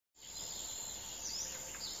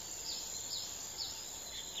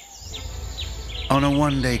On a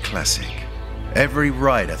one-day classic, every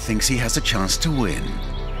rider thinks he has a chance to win.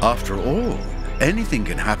 After all, anything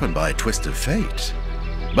can happen by a twist of fate.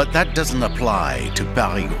 But that doesn't apply to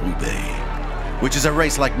Paris-roubaix, which is a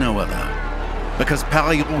race like no other. Because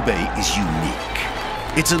Paris-roubaix is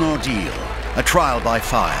unique. It's an ordeal, a trial by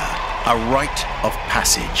fire, a rite of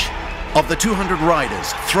passage. Of the 200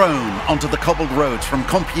 riders thrown onto the cobbled roads from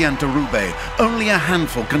Compiègne to Roubaix, only a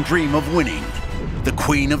handful can dream of winning. The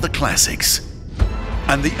queen of the classics.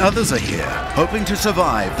 And the others are here, hoping to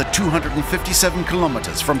survive the 257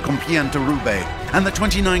 kilometers from Compiègne to Roubaix and the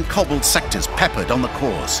 29 cobbled sectors peppered on the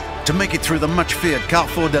course, to make it through the much-feared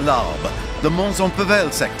Carrefour de l'Arbre, the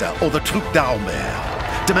Mons-en-Pévèle sector or the Truc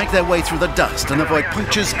d'Albert, to make their way through the dust and avoid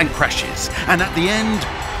punctures and crashes, and at the end,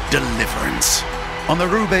 deliverance. On the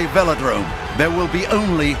Roubaix Velodrome, there will be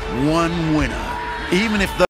only one winner, even if the